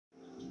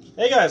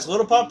Hey guys,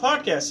 Little Pop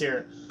Podcast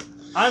here.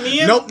 I'm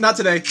Ian. Nope, not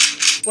today.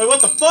 Wait,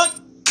 what the fuck?